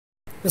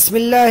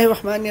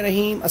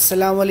Bismillahirrahmanirrahim.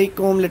 Assalamu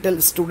alaikum,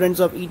 little students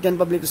of Eaton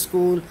Public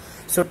School.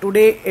 So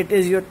today it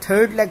is your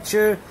third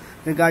lecture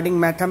regarding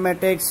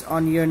mathematics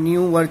on your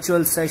new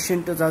virtual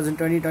session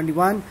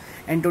 2020-21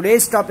 and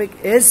today's topic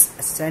is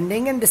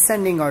ascending and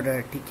descending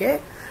order. ठीक है,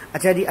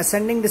 अच्छा जी,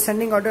 ascending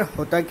descending order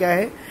होता क्या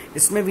है?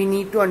 इसमें we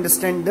need to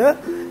understand the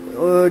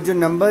जो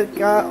number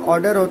का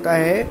order होता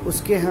है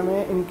उसके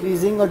हमें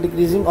इंक्रीजिंग और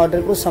डिक्रीजिंग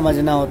ऑर्डर को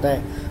समझना होता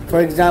है.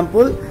 फॉर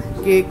एग्जांपल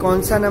कि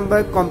कौन सा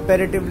नंबर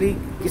कंपैरेटिवली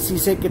किसी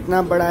से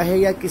कितना बड़ा है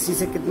या किसी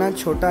से कितना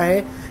छोटा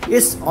है,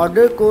 इस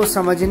ऑर्डर को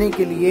समझने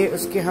के लिए,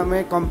 उसके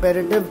हमें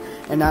कंपैरेटिव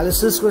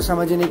एनालिसिस को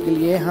समझने के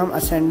लिए हम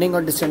असेंडिंग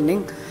और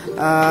डिसेंडिंग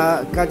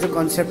का जो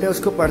कॉन्सेप्ट है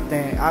उसको पढ़ते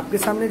हैं. आपके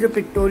सामने जो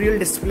पिक्टोरियल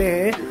डिस्प्ले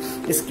है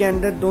इसके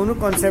अंदर दोनों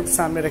कॉन्सेप्ट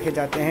सामने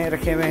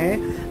रखे हुए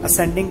हैं,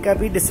 असेंडिंग का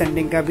भी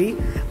डिसेंडिंग का भी.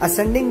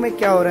 असेंडिंग में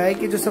क्या हो रहा है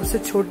कि जो सबसे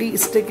छोटी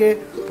स्टिक है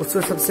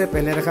उसको सबसे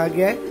पहले रखा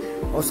गया है,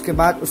 उसके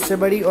बाद उससे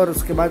बड़ी और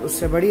उसके बाद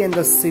उससे बड़ी and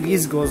the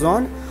series goes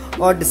on.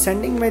 और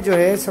डिसेंडिंग में जो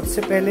है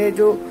सबसे पहले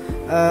जो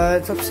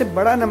सबसे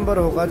बड़ा नंबर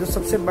होगा, जो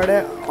सबसे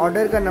बड़े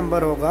ऑर्डर का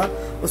नंबर होगा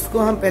उसको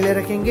हम पहले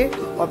रखेंगे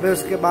और फिर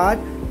उसके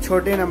बाद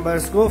छोटे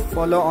नंबर्स को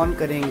फॉलो ऑन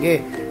करेंगे.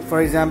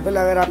 फॉर एग्जांपल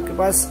अगर आपके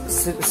पास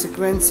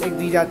सीक्वेंस एक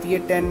दी जाती है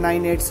 10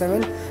 9 8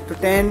 7, तो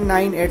 10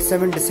 9 8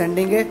 7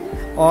 डिसेंडिंग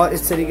है और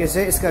इस तरीके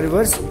से इसका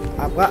रिवर्स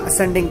आपका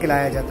असेंडिंग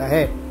कहलाया जाता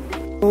है.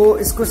 तो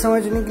इसको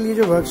समझने के लिए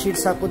जो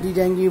वर्कशीट्स आपको दी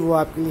जाएंगी वो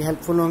आपके लिए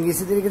हेल्पफुल होंगी.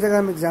 इसी तरीके से अगर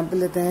हम एग्जांपल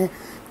लेते हैं,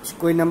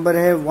 कोई नंबर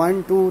है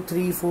 1 2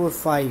 3 4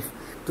 5,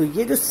 तो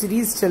ये जो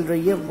सीरीज चल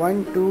रही है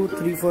 1 2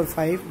 3 4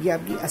 5 ये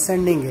आपकी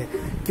असेंडिंग है,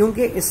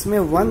 क्योंकि इसमें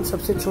 1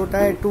 सबसे छोटा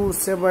है, 2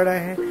 उससे बड़ा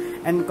है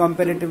एंड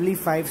कंपैरेटिवली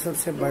 5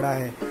 सबसे बड़ा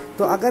है.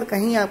 तो अगर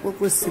कहीं आपको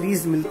कोई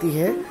सीरीज मिलती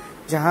है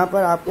जहां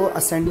पर आपको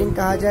असेंडिंग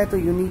कहा जाए तो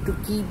you need to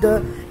keep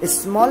the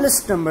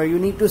smallest number, you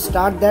need to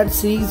start that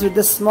series with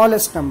the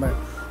smallest number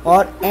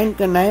और एंड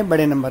करना है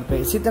बड़े नंबर पे.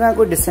 इसी तरह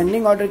कोई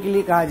डिसेंडिंग ऑर्डर के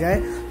लिए कहा जाए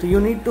तो you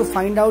need to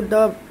find out the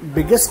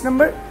biggest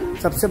number,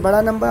 सबसे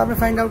बड़ा नंबर आपने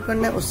फाइंड आउट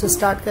करना है, उससे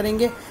स्टार्ट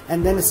करेंगे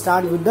and then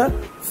start with the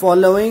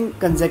following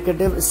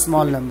consecutive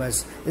small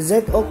numbers. Is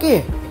it okay?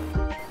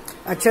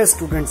 अच्छा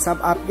स्टूडेंट्स,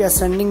 अब आपके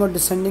असेंडिंग और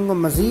डिसेंडिंग को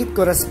मजीद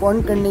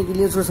कोरेस्पॉन्ड करने के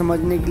लिए, उसको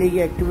समझने के लिए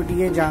ये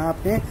एक्टिविटी है जहां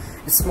आपने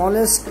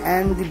smallest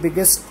and the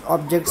biggest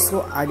objects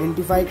को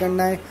आइडेंटिफाई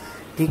करना है.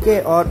 ठीक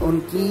है, और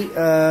उनकी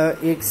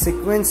एक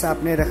सीक्वेंस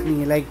आपने रखनी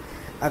है. लाइक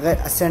अगर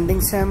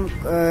असेंडिंग से हम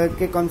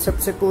के कॉन्सेप्ट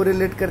से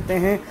कोरिलेट करते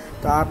हैं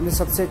तो आपने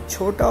सबसे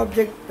छोटा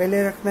ऑब्जेक्ट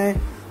पहले रखना है,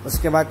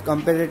 उसके बाद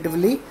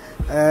कंपैरेटिवली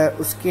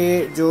उसके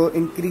जो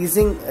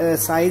इंक्रीजिंग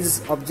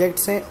साइज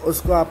ऑब्जेक्ट्स हैं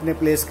उसको आपने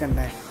प्लेस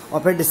करना है. और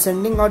फिर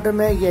डिसेंडिंग ऑर्डर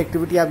में ये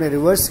एक्टिविटी आपने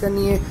रिवर्स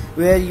करनी है,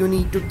 where you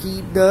need to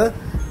keep the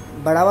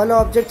बड़ा वाला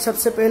ऑब्जेक्ट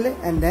सबसे पहले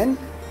एंड देन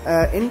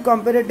इन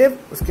कंपैरेटिव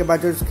उसके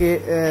बाद जो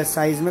उसके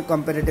साइज में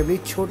कंपैरेटिवली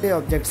छोटे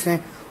ऑब्जेक्ट्स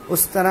हैं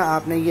उस तरह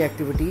आपने ये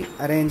एक्टिविटी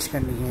अरेंज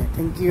करनी है.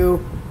 Thank you.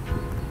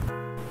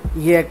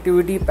 ये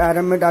एक्टिविटी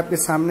पैरामिड आपके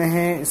सामने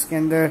है, इसके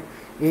अंदर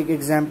एक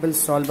एग्जाम्पल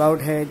सॉल्व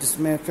आउट है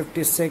जिसमें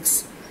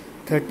 56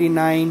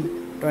 39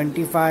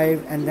 25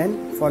 and then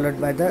followed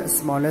by the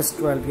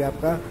smallest 12. ये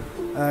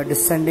आपका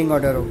डिसेंडिंग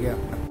ऑर्डर हो गया.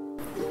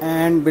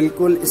 एंड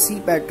बिल्कुल इसी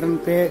पैटर्न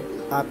पे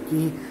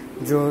आपकी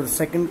जो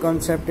सेकंड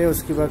कॉन्सेप्ट है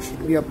उसकी वर्कशीट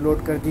भी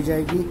अपलोड कर दी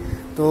जाएगी.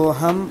 तो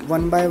हम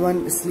 1 बाय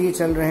 1 इसलिए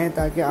चल रहे हैं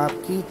ताकि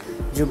आपकी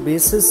जो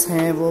बेसिस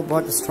हैं वो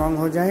बहुत स्ट्रांग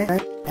हो जाए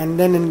and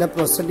then in the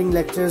proceeding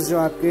lectures जो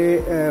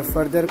आपके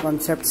फर्दर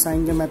कॉन्सेप्ट्स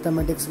आएंगे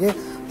मैथमेटिक्स के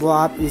वो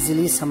आप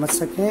इजीली समझ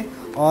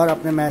सकें और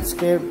अपने मैथ्स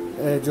के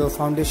जो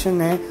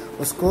फाउंडेशन है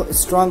उसको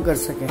स्ट्रांग कर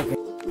सकें.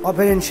 और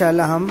फिर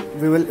इंशाल्लाह हम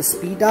वी विल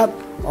स्पीड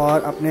अप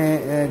और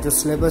अपने जो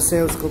सिलेबस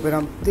है उसको फिर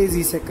हम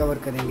तेज़ी से कवर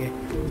करेंगे.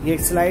 ये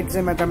एक स्लाइड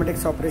है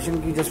मैथमेटिक्स ऑपरेशन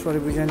की, just for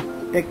revision.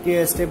 Take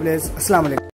care, stay blessed. अस्सलाम वालेकुम.